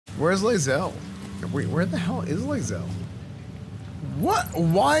Where's lae'zel? Wait, where the hell is lae'zel? What?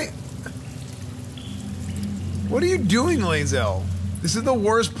 Why? What are you doing, lae'zel? This is the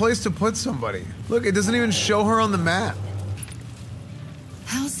worst place to put somebody. Look, it doesn't even show her on the map.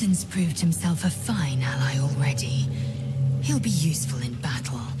 Halsin's proved himself a fine ally already. He'll be useful in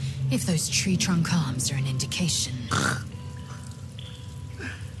battle, if those tree trunk arms are an indication.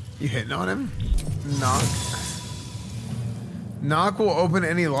 You hitting on him? Knock. Knock will open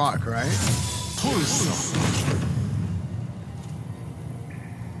any lock, right?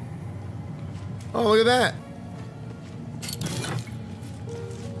 Oh, look at that.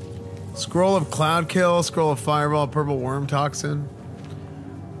 Scroll of Cloud Kill, Scroll of Fireball, Purple Worm Toxin.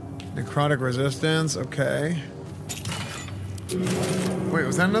 Necrotic Resistance, okay. Wait,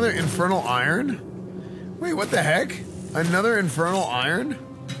 was that another Infernal Iron? Wait, what the heck? Another Infernal Iron?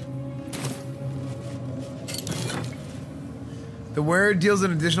 The wearer deals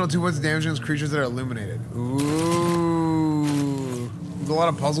an additional 2 points of damage against creatures that are illuminated. Ooh. There's a lot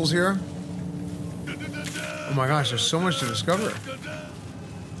of puzzles here. Oh my gosh, there's so much to discover.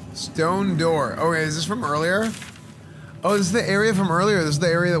 Stone door. Okay, is this from earlier? Oh, this is the area from earlier. This is the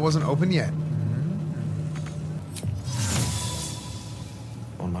area that wasn't open yet.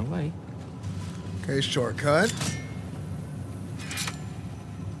 On my way. Okay, shortcut.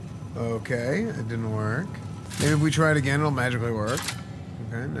 Okay, it didn't work. Maybe if we try it again, it'll magically work.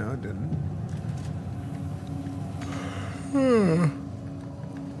 Okay, no, it didn't.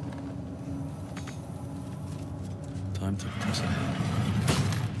 Time to press ahead.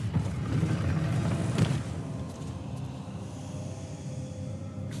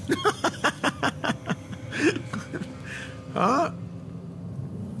 Huh?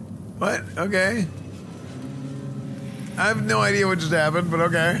 What? Okay. I have no idea what just happened, but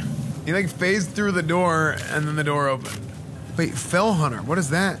okay. He like phased through the door and then the door opened. Wait, Fell Hunter, what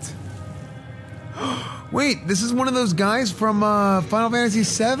is that? Wait, this is one of those guys from Final Fantasy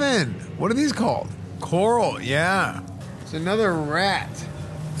VII. What are these called? Coral, yeah. It's another rat.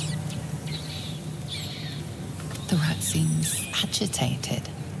 The rat seems agitated,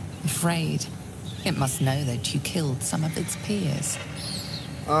 afraid. It must know that you killed some of its peers.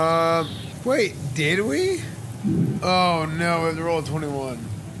 Wait, did we? Oh no, we have to roll a 21.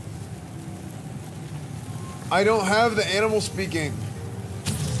 I don't have the animal speaking.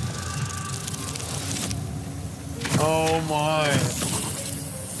 Oh my.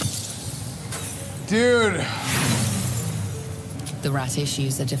 Dude. The rat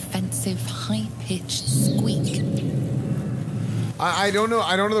issues a defensive, high-pitched squeak. I don't know.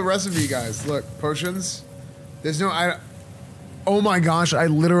 I don't know the recipe, guys. Look, potions. There's no. Oh my gosh! I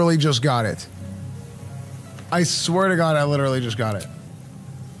literally just got it. I swear to God, I literally just got it.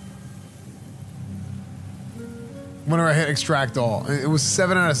 Whenever I hit extract all, it was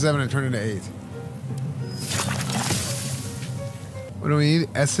 7 out of 7. It turned into 8. What do we need?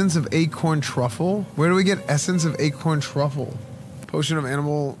 Essence of acorn truffle. Where do we get essence of acorn truffle? Potion of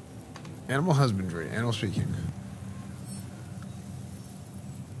animal husbandry. Animal speaking.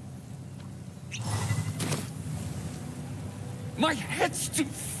 My head's too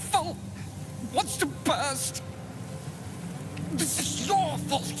full. Wants to burst. This is your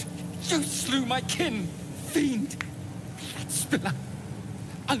fault. You slew my kin, fiend, blood spiller,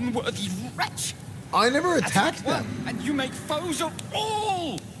 unworthy wretch. I never attacked them. And you make foes of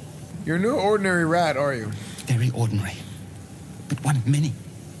all. You're no ordinary rat, are you? Very ordinary, but one of many.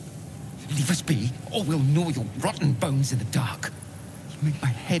 Leave us be, or we'll gnaw your rotten bones in the dark. You make my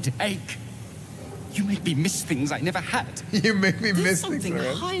head ache. You make me miss things I never had. You make me There's miss things. something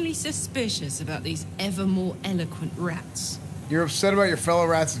Right? highly suspicious about these ever more eloquent rats. You're upset about your fellow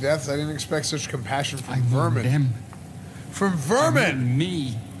rats' deaths. I didn't expect such compassion from I vermin. them. From vermin.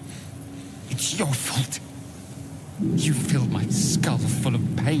 Me. It's your fault. You filled my skull full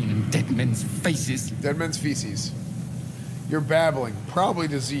of pain and dead men's faces. Dead men's feces. You're babbling. Probably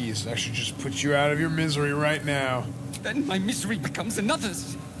disease. I should just put you out of your misery right now. Then my misery becomes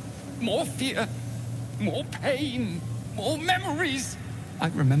another's. More fear. More pain, more memories. I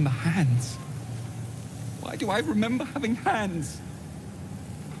remember hands. Why do I remember having hands?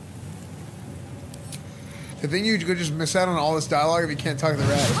 The thing you could just miss out on all this dialogue if you can't talk to the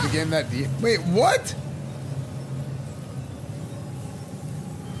rat. Is the game that deep? Wait, what?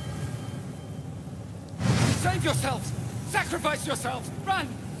 Save yourselves! Sacrifice yourselves! Run!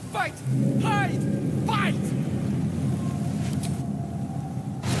 Fight! Hide! Fight!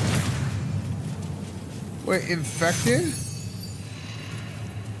 Wait, infected?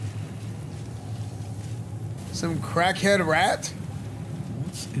 Some crackhead rat?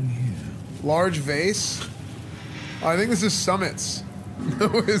 What's in here? Large vase? Oh, I think this is summits.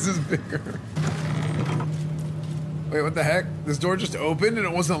 No, this is bigger. Wait, what the heck? This door just opened and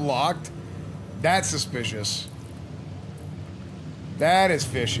it wasn't locked? That's suspicious. That is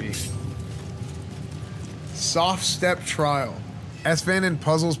fishy. Soft step trial. Esfand and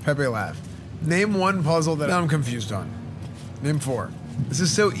puzzles Pepe laugh. Name one puzzle that I'm confused on. Name 4. This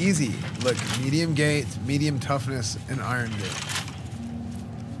is so easy. Look, medium gate, medium toughness, and iron gate.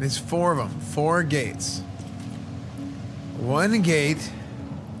 There's 4 of them. 4 gates. 1 gate.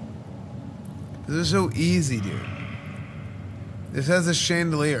 This is so easy, dude. This has a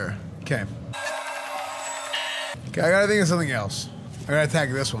chandelier. Okay. Okay, I gotta think of something else. I gotta attack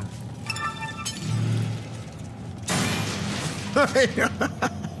this one.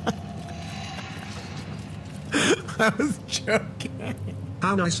 I was joking.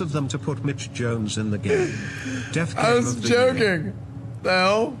 How nice of them to put Mitch Jones in the game. Def I Game was of the Year. joking. The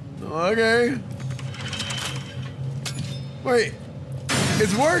hell? Okay. Wait.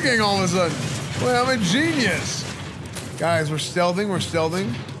 It's working all of a sudden. Wait, I'm a genius. Guys, we're stealthing. We're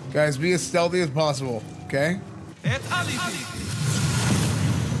stealthing. Guys, be as stealthy as possible. Okay?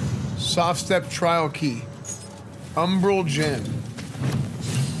 Soft step trial key. Umbral gem.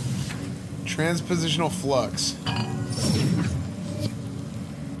 Transpositional flux.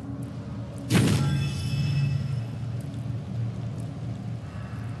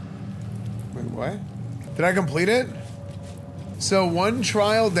 Wait, what? Did I complete it? So 1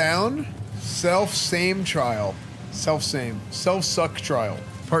 trial down. Self-same trial. Self-same. Self-suck trial.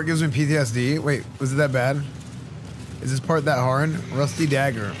 Part gives me PTSD. Wait, was it that bad? Is this part that hard? Rusty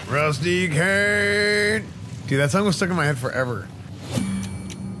dagger. Rusty cane. Dude, that song was stuck in my head forever.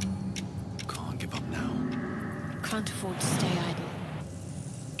 Can't give up now. Can't afford to stay idle.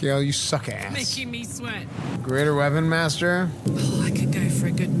 Gail, you suck ass. Making me sweat. Greater Weapon Master. Oh, I could go for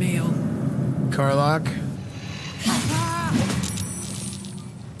a good meal. Carlock.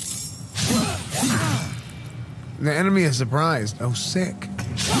 The enemy is surprised. Oh, sick.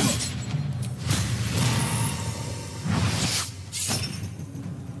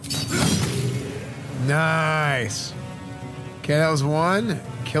 Nice. Okay, that was 1.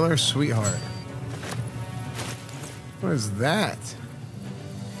 Killer Sweetheart. What is that?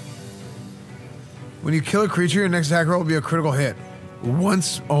 When you kill a creature, your next attack roll will be a critical hit.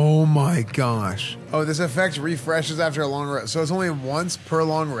 Once. Oh my gosh. Oh, this effect refreshes after a long rest. So it's only once per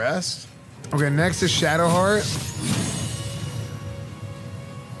long rest? Okay, next is Shadowheart.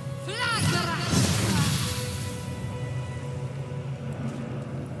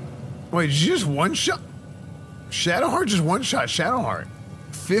 Wait, did you just one shot? Shadowheart just one shot Shadowheart.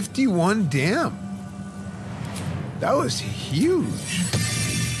 51, damn. That was huge.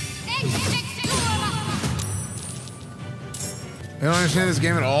 I don't understand this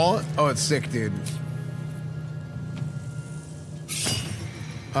game at all. Oh, it's sick, dude.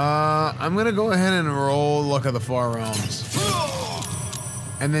 I'm gonna go ahead and roll Luck of the Far Realms.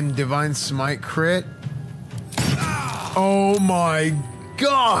 And then Divine Smite crit. Oh my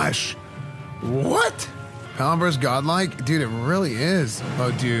gosh! What? Palamber's godlike? Dude, it really is.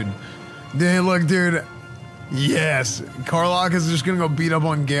 Oh, dude. Hey, look, dude. Yes. Carlock is just gonna go beat up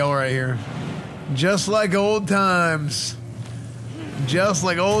on Gale right here. Just like old times. Just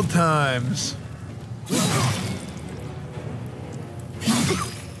like old times.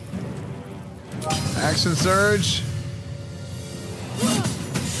 Action surge.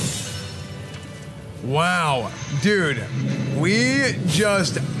 Wow, dude, we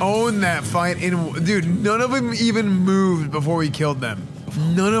just owned that fight. Dude, none of them even moved before we killed them.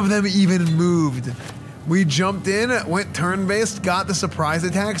 None of them even moved. We jumped in, went turn-based, got the surprise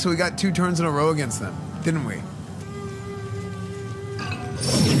attack, so we got 2 turns in a row against them, didn't we?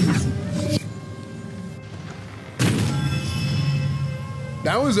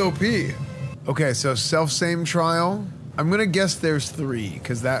 That was OP. Okay, so self-same trial. I'm gonna guess there's 3,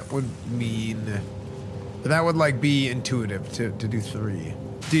 because that would mean... That would, like, be intuitive to do 3.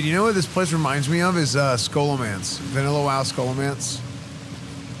 Dude, you know what this place reminds me of is Scholomance. Vanilla WoW Scholomance.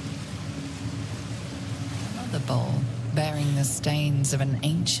 Another bowl bearing the stains of an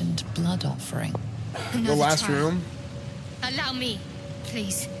ancient blood offering. The last room. Allow me,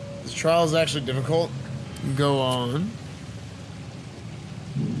 please. This trial is actually difficult. Go on.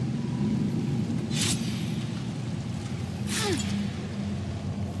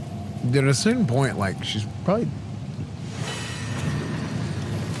 Dude, at a certain point, like, she's probably...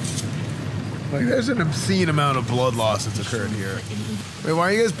 Like, there's an obscene amount of blood loss that's occurred here. Wait, why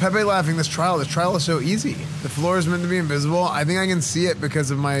are you guys Pepe laughing this trial? This trial is so easy. The floor is meant to be invisible. I think I can see it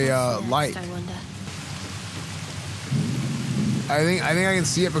because of my light. I wonder. I think I can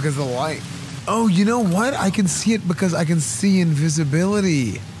see it because of the light. Oh, you know what? I can see it because I can see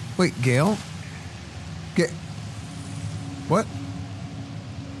invisibility. Wait, Gale? What?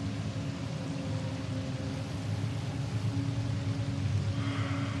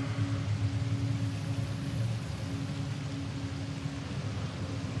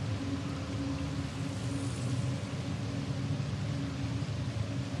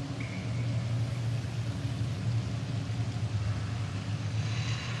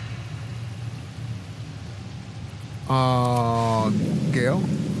 Gale?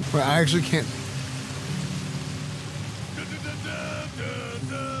 Well, I actually can't.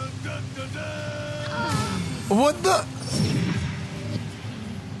 What the?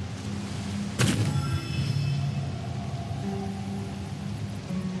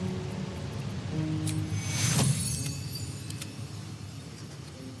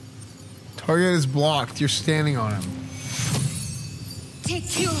 Target is blocked. You're standing on him.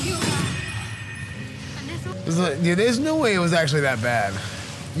 There's no way it was actually that bad.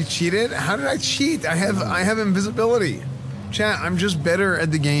 You cheated? How did I cheat? I have invisibility. Chat, I'm just better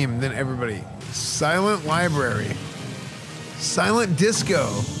at the game than everybody. Silent library. Silent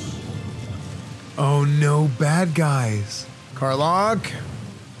disco. Oh no, bad guys. Carlock.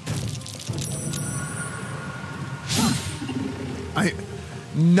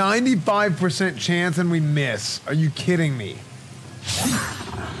 95% chance and we miss. Are you kidding me?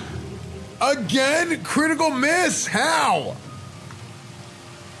 Again? Critical miss? How?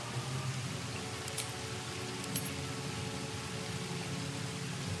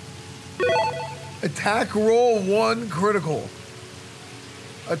 Attack roll 1 critical.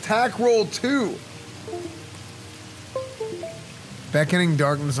 Attack roll 2. Beckoning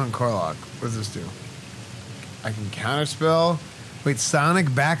darkness on Carlock. What does this do? I can counterspell. Wait, sonic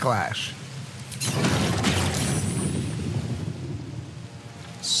backlash.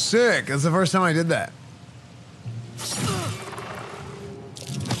 Sick. That's the first time I did that.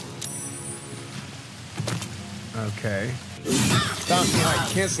 Okay. Stop. I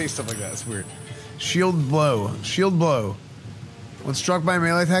can't say stuff like that. It's weird. Shield blow. Shield blow. When struck by a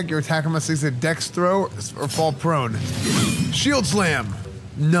melee attack, your attacker must use a dex throw or fall prone. Shield slam.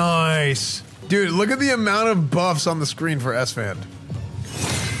 Nice. Dude, look at the amount of buffs on the screen for Esfand.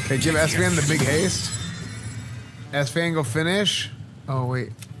 Okay, give Esfand the big haste. Esfand go finish. Oh,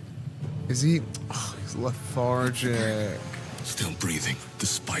 wait. Is he? Oh, he's lethargic. Still breathing,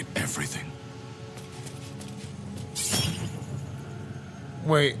 despite everything.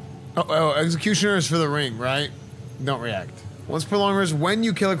 Wait. Oh, Executioner is for the ring, right? Don't react. Once per long rest, when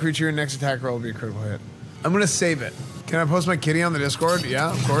you kill a creature, your next attack roll will be a critical hit. I'm gonna save it. Can I post my kitty on the Discord?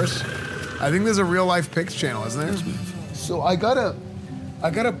 Yeah, of course. I think there's a real life pics channel, isn't there? So I gotta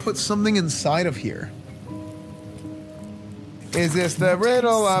put something inside of here. Is this the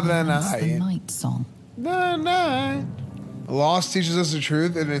riddle of the night? The night song. The night. Loss teaches us the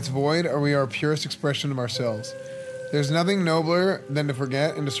truth, and it's void, or we are purest expression of ourselves. There's nothing nobler than to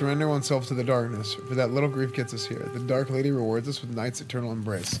forget and to surrender oneself to the darkness, for that little grief gets us here. The Dark Lady rewards us with night's eternal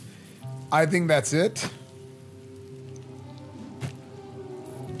embrace. I think that's it.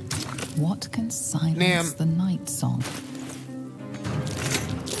 What can silence the night song?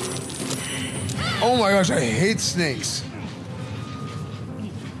 Oh my gosh, I hate snakes.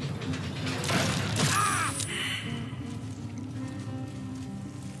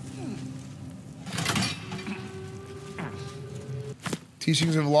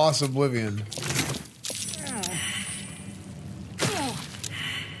 Teachings of Lost Oblivion.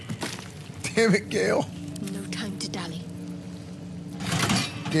 Damn it, Gale. No time to dally.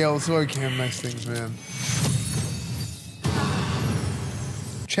 Gale, that's why we can't have nice things, man.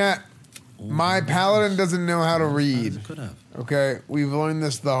 Chat, my paladin doesn't know how to read. Okay, we've learned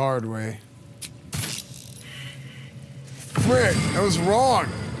this the hard way. Frick, that was wrong.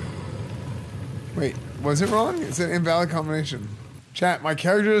 Wait, was it wrong? It's an invalid combination. Chat, my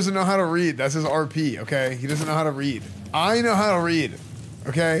character doesn't know how to read. That's his RP, okay? He doesn't know how to read. I know how to read,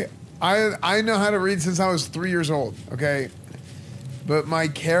 okay? I know how to read since I was 3 years old, okay? But my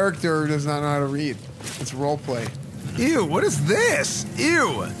character does not know how to read. It's roleplay. Ew, what is this?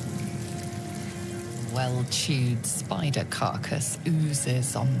 Ew! Well-chewed spider carcass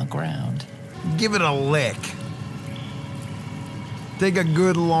oozes on the ground. Give it a lick. Take a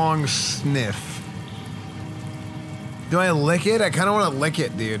good long sniff. Do I lick it? I kind of want to lick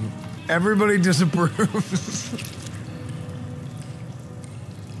it, dude. Everybody disapproves.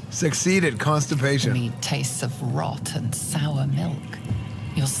 Succeeded, constipation. You need tastes of rot and sour milk.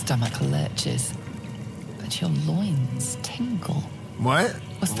 Your stomach lurches, but your loins tingle. What?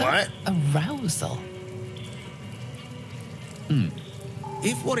 Was that arousal?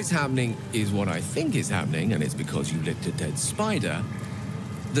 If what is happening is what I think is happening, and it's because you licked a dead spider,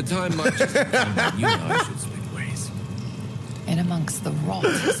 the time might just come when you and I should split ways. In amongst the rot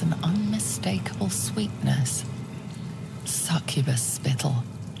is an unmistakable sweetness. Succubus spittle.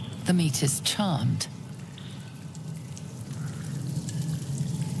 The meat is charmed.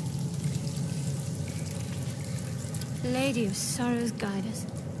 Lady of Sorrows, guide us.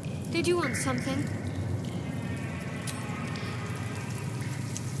 Did you want something?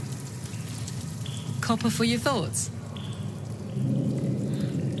 Copper for your thoughts?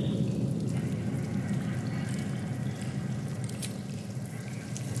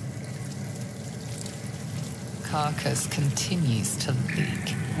 Carcass continues to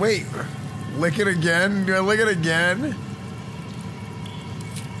leak. Wait, lick it again? Do I lick it again?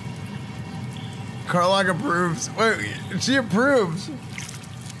 Carlock approves. Wait, she approves.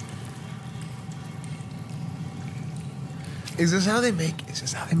 Is this how they make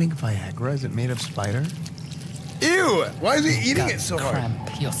Viagra? Is it made of spider? Ew! Why is he eating it so hard?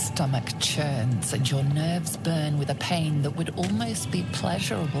 Cramp, your stomach churns, and your nerves burn with a pain that would almost be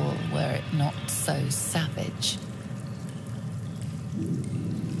pleasurable were it not so savage.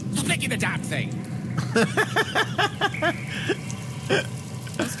 Stop licking the damn thing!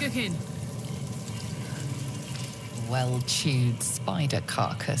 What's cooking? Well-chewed spider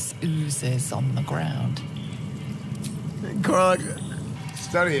carcass oozes on the ground. Carlock,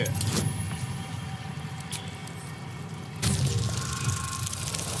 study it.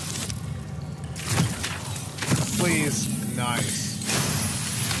 Please.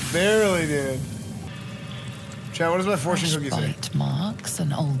 Nice. Barely did. Chat, what does my fortune cookie say? Bite marks,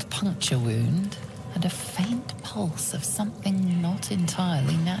 an old puncture wound, and a faint pulse of something not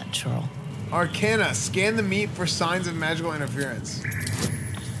entirely natural. Arcana, scan the meat for signs of magical interference.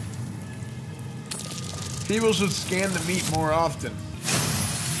 People should scan the meat more often.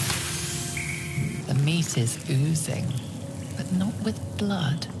 The meat is oozing, but not with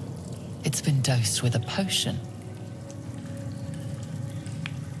blood. It's been dosed with a potion.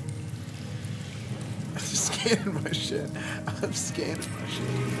 I'm scanning my shit. I'm scanning my shit.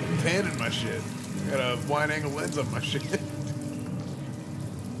 I'm panning my shit. I got a wide angle lens on my shit.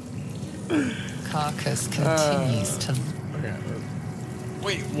 Carcass continues to... Okay.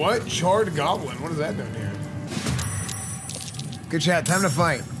 Wait, what? Charred goblin? What is that doing here? Good chat. Time to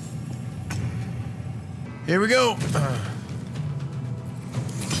fight. Here we go.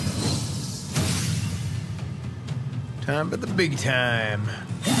 Time for the big time.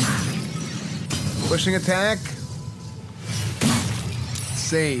 Pushing attack.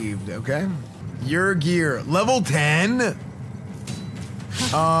 Saved, okay. Your gear. Level 10?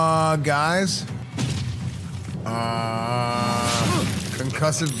 Guys.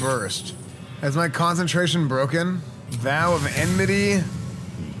 Concussive burst. Has my concentration broken? Vow of enmity.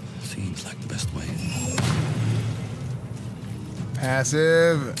 Seems like the best way.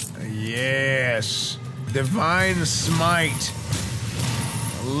 Passive. Yes. Divine smite.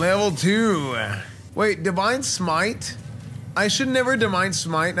 Level 2. Wait, divine smite? I should never divine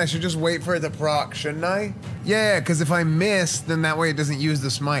smite. I should just wait for it to proc, shouldn't I? Yeah, because if I miss, then that way it doesn't use the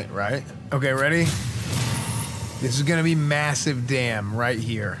smite, right? Okay, ready? This is gonna be massive damn right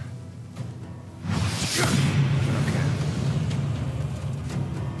here.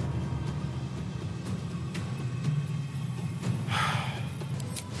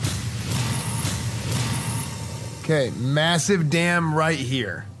 Okay, massive dam right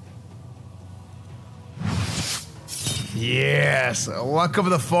here. Yes, luck of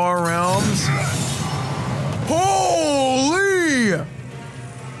the far realms. Holy!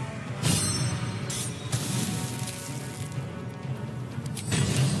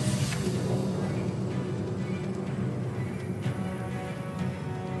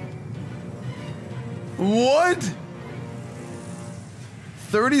 What?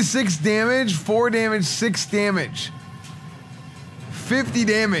 36 damage, 4 damage, 6 damage. 50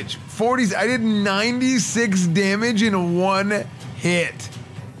 damage, 40. I did 96 damage in one hit.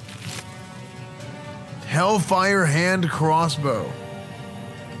 Hellfire hand crossbow.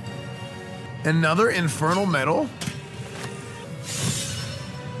 Another infernal metal.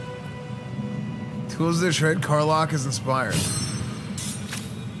 Tools of the Tread, Carlock is inspired.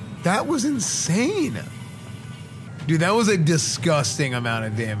 That was insane. Dude, that was a disgusting amount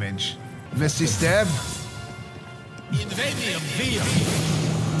of damage. Misty Stab.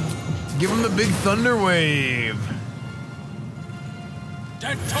 Give him the big thunder wave.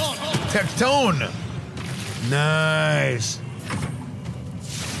 Tectone. Nice.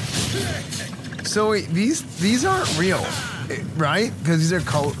 So wait, these aren't real, right? Because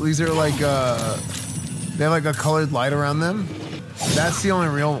these are like they have like a colored light around them. That's the only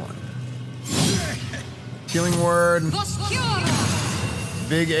real one. Healing word.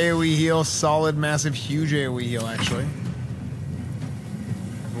 Big AoE heal. Solid, massive, huge AoE heal, actually.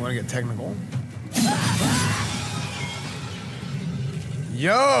 If we want to get technical.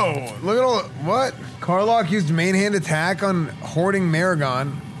 Yo! Look at all... What? Karlach used main hand attack on hoarding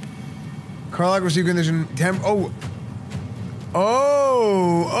Maragon. Karlach received condition... Oh!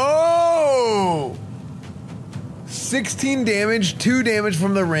 Oh! 16 damage, 2 damage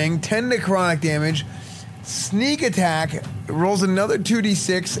from the ring, 10 necrotic damage. Sneak attack rolls another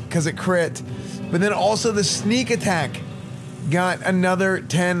 2d6 because it crit. But then also the sneak attack got another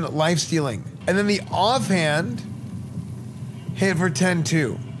 10 life stealing. And then the offhand hit for 10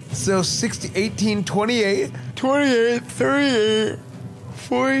 too. So 60, 18, 28, 28, 38,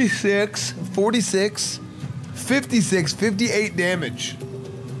 46, 46, 56, 58 damage.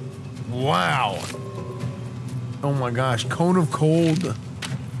 Wow. Oh my gosh. Cone of Cold.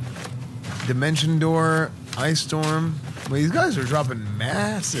 Dimension Door. Ice Storm. Well, these guys are dropping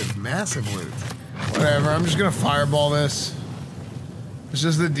massive, massive loot. Whatever. I'm just going to fireball this. It's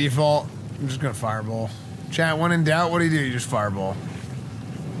just the default. I'm just going to fireball. Chat, when in doubt, what do? You just fireball.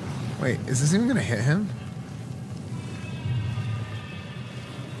 Wait, is this even going to hit him?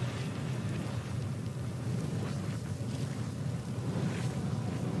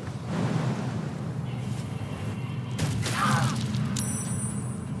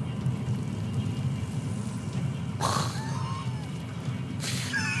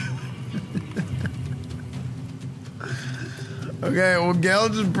 Okay, well, Gale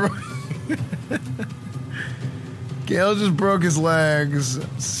just broke... Gale just broke his legs,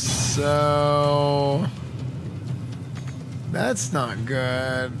 so... That's not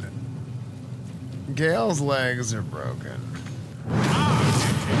good. Gale's legs are broken.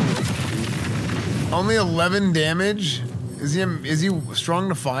 Only 11 damage? Is he strong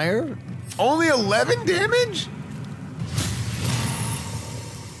to fire? Only 11 damage?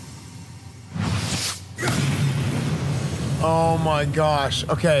 Oh my gosh.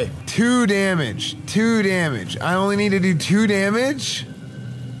 Okay, 2 damage. 2 damage. I only need to do 2 damage.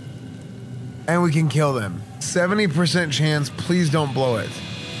 And we can kill them. 70% chance. Please don't blow it.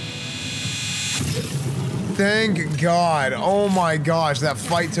 Thank God. Oh my gosh. That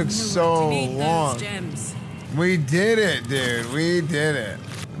fight took so long. We did it, dude. We did it.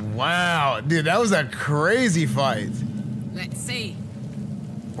 Wow. Dude, that was a crazy fight. Let's see.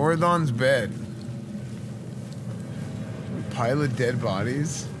 Orthon's bed. Pile of dead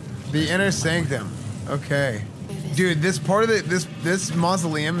bodies. The inner sanctum. Okay. Dude, this part of this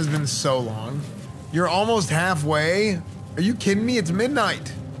mausoleum has been so long. You're almost halfway. Are you kidding me? It's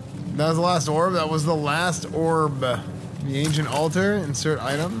midnight. That was the last orb. That was the last orb. The ancient altar. Insert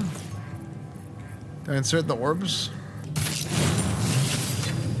item. Insert the orbs.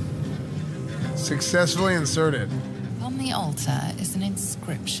 Successfully inserted. On the altar is an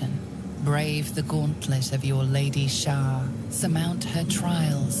inscription. Brave the gauntlet of your Lady Shah, surmount her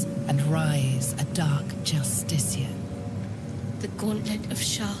trials, and rise a dark justiciar. The Gauntlet of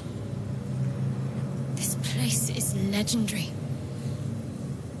Shah. This place is legendary.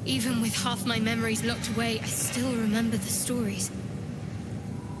 Even with half my memories locked away, I still remember the stories.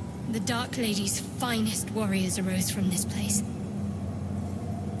 The Dark Lady's finest warriors arose from this place.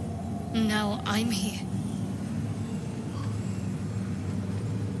 Now I'm here.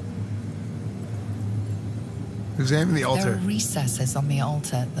 Examine the altar. There are recesses on the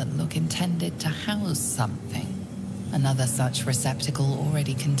altar that look intended to house something. Another such receptacle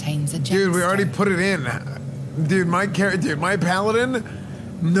already contains a gemstone. Dude, we already put it in. Dude, my paladin,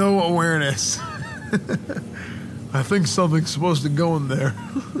 no awareness. I think something's supposed to go in there.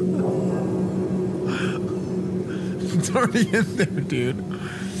 It's already in there, dude.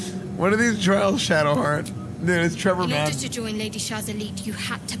 What are these trials, Shadowheart? Dude, it's Trevor In Mann. order to join Lady Shah's elite, you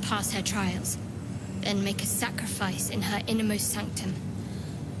had to pass her trials. Then make a sacrifice in her innermost sanctum.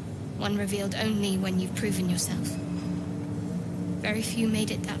 One revealed only when you've proven yourself. Very few made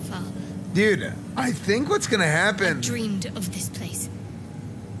it that far. Dude, I think what's gonna happen... I dreamed of this place.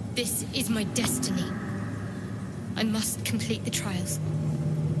 This is my destiny. I must complete the trials.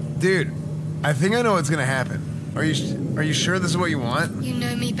 Dude, I think I know what's gonna happen. Are you sure this is what you want? You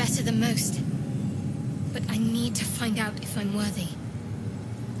know me better than most. But I need to find out if I'm worthy.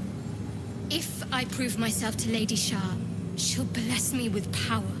 If I prove myself to Lady Shah, she'll bless me with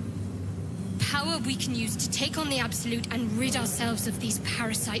power. Power we can use to take on the Absolute and rid ourselves of these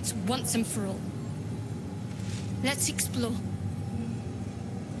parasites once and for all. Let's explore.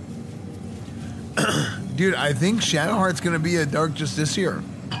 Dude, I think Shadowheart's gonna be a Dark Justiciar.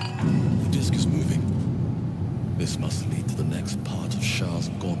 The disc is moving. This must lead to the next part of Shah's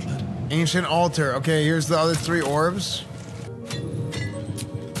gauntlet. Ancient altar. Okay, here's the other 3 orbs.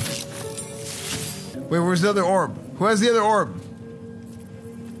 Wait, where's the other orb? Who has the other orb?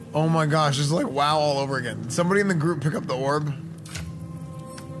 Oh my gosh, it's like WoW all over again. Did somebody in the group pick up the orb?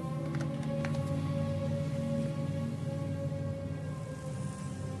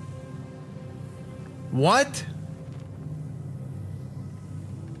 What?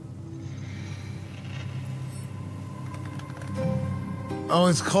 Oh,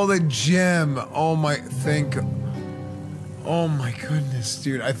 it's called a gem. Oh my, oh my goodness,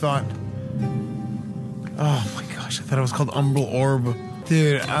 dude. I thought, oh my gosh, I thought it was called Umbral Orb.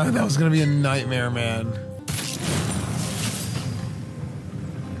 Dude, that was gonna be a nightmare, man.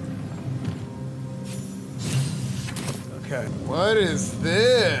 Okay, what is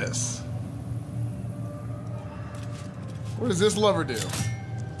this? What does this lever do?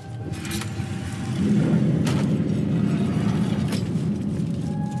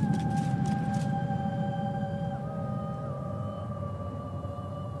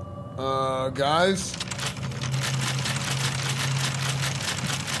 Guys?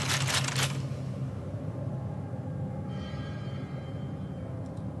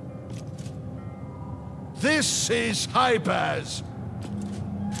 This is Hypers.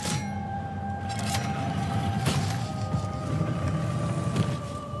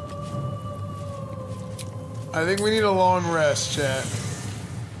 I think we need a long rest, chat.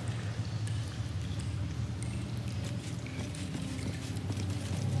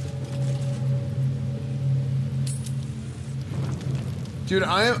 Dude,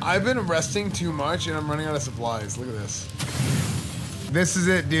 I've been resting too much and I'm running out of supplies. Look at this. This is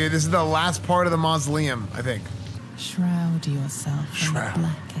it, dude. This is the last part of the mausoleum, I think. Shroud yourself in the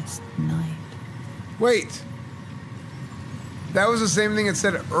blackest night. Wait. That was the same thing it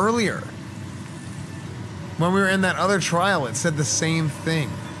said earlier. When we were in that other trial, it said the same thing.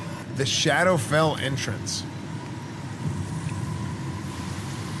 The Shadowfell entrance.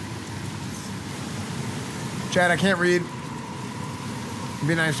 Chad, I can't read.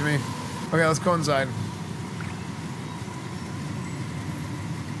 Be nice to me. Okay, let's go inside.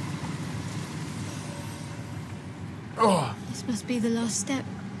 Oh. This must be the last step.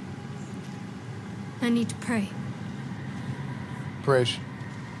 I need to pray. Praise.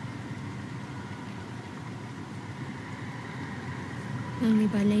 Only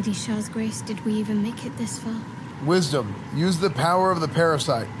by Lady Shah's grace did we even make it this far. Wisdom. Use the power of the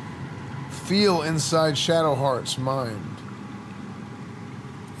parasite. Feel inside Shadowheart's mind.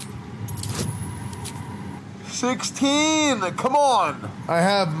 16! Come on! I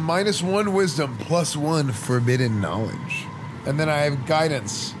have -1 wisdom, +1 forbidden knowledge. And then I have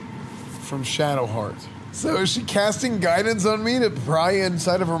guidance from Shadowheart. So is she casting guidance on me to pry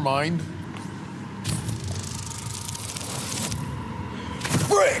inside of her mind?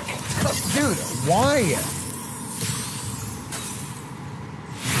 Frick! Dude, why?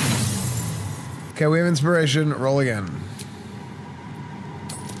 Okay, we have inspiration. Roll again.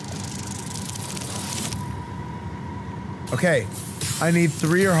 Okay, I need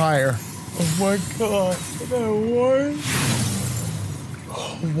 3 or higher. Oh my god, that one.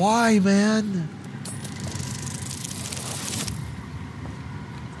 Why, man?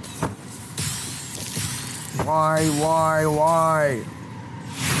 Why?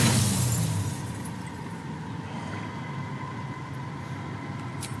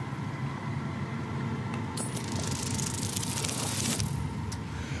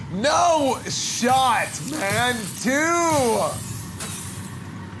 No shot, man. 2.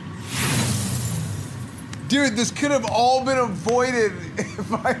 Dude, this could have all been avoided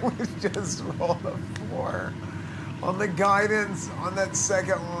if I would just roll a 4 on the guidance on that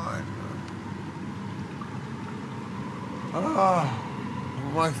second one. Ah,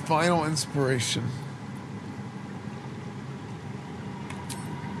 my final inspiration.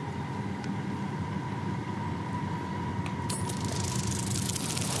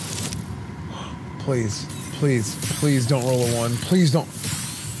 Please don't roll a 1. Please don't.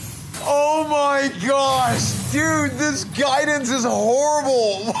 Oh my gosh, dude, this guidance is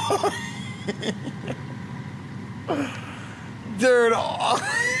horrible. Dude,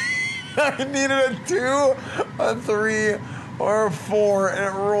 I needed a 2, a 3, or a 4, and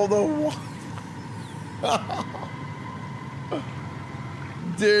it rolled a 1.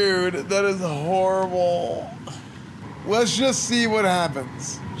 Dude, that is horrible. Let's just see what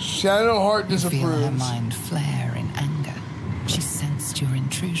happens. Shadowheart disapproves. Feel her mind flare in anger. She sensed your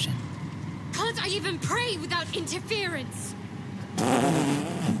intrusion. Can't I even pray without interference?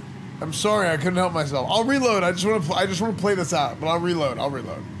 I'm sorry, I couldn't help myself. I'll reload. I just want to play this out, but I'll reload.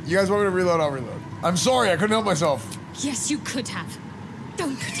 You guys want me to reload? I'll reload. I'm sorry, I couldn't help myself. Yes, you could have.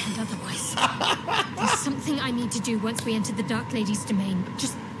 Don't pretend otherwise. There's something I need to do once we enter the Dark Lady's domain.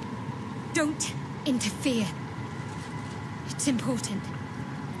 Just don't interfere. It's important.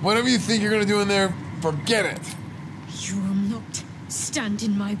 Whatever you think you're gonna do in there, forget it. You will not stand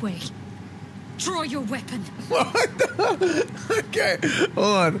in my way. Draw your weapon. Okay,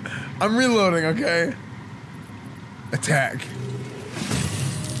 hold on. I'm reloading, okay? Attack.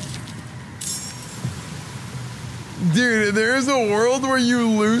 Dude, there's a world where you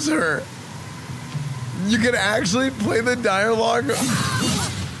lose her. You can actually play the dialogue.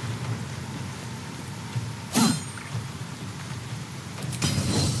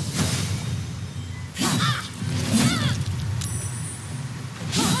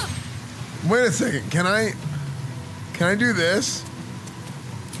 Wait a second, can I do this?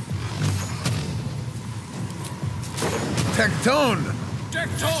 Tectone!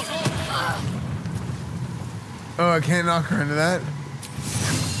 Oh, I can't knock her into that?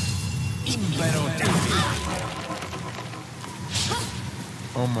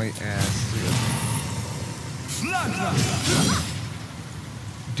 Oh my ass,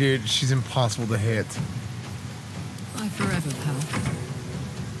 dude. Dude, she's impossible to hit. Bye forever, pal.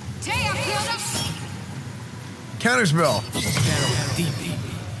 Counterspell.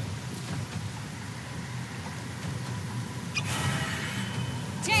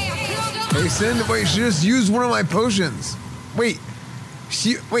 Hasten? Wait, she just used one of my potions. Wait,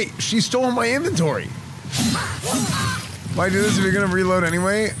 she stole my inventory. Why do this if you're gonna reload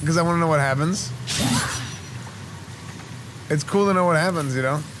anyway? Because I want to know what happens. It's cool to know what happens, you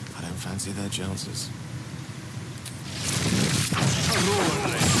know? I don't fancy their chances.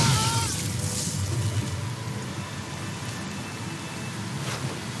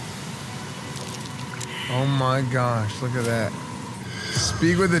 Oh my gosh, look at that.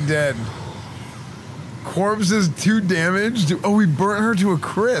 Speak with the dead. Corpse is 2 damaged. Oh, we burnt her to a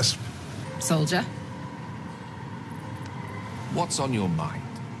crisp. Soldier? What's on your mind?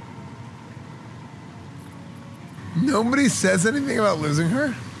 Nobody says anything about losing her?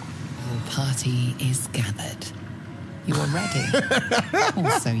 The party is gathered. You are ready.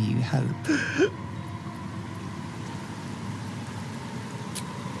 Or so you hope.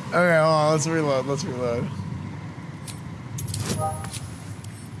 Okay, hold on, let's reload.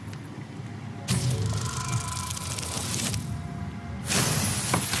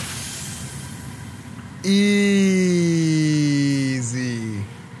 Easy.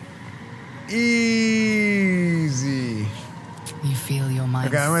 You feel your mind.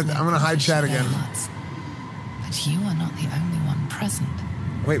 Okay, I'm gonna hide chat again. But you are not the only one present.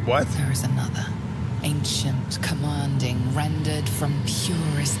 Wait, what? There is another. Ancient, commanding, rendered from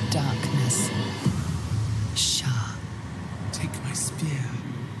purest darkness. Shah. Take my spear,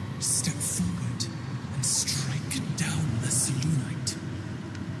 step forward, and strike down the Selûnite.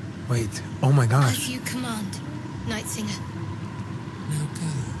 Wait, oh my gosh. As you command, Night Singer. Now go.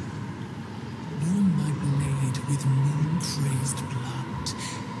 Warm my blade with moon-crazed blood,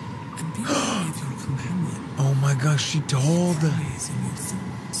 and be wary of your companion. Oh my gosh, she told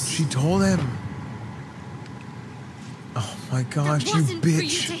him. Oh my gosh, That you wasn't for you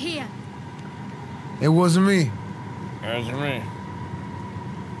bitch. to hear. It wasn't me. It wasn't me.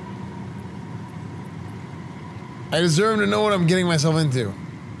 I deserve to know what I'm getting myself into.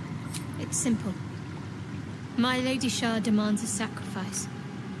 It's simple. My Lady Shah demands a sacrifice.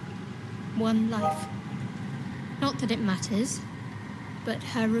 1 life. Not that it matters, but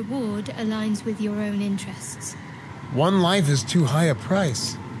her reward aligns with your own interests. 1 life is too high a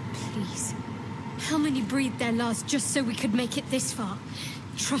price. Please. How many breathed their last just so we could make it this far?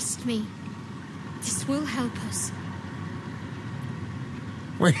 Trust me. This will help us.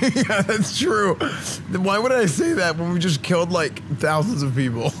 Wait, yeah, that's true. Then why would I say that when we just killed like thousands of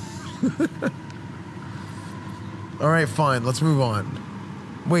people? All right, fine. Let's move on.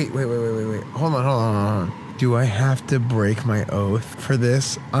 Wait. Hold on. Do I have to break my oath for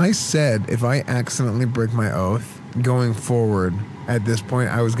this? I said if I accidentally break my oath going forward at this point,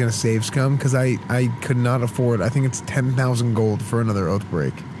 I was going to save scum because I could not afford, I think it's 10,000 gold for another oath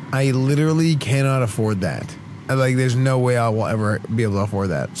break. I literally cannot afford that. Like, there's no way I will ever be able to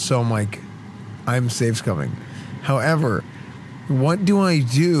afford that. So I'm like, I'm save scumming. However, what do I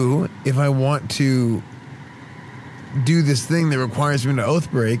do if I want to do this thing that requires me to oath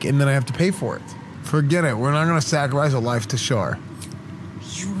break and then I have to pay for it? Forget it. We're not going to sacrifice a life to Shar.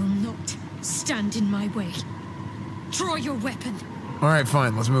 You will not stand in my way. Draw your weapon. All right,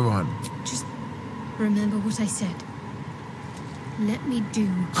 fine. Let's move on. Just remember what I said. Let me do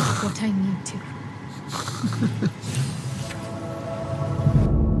what I need to.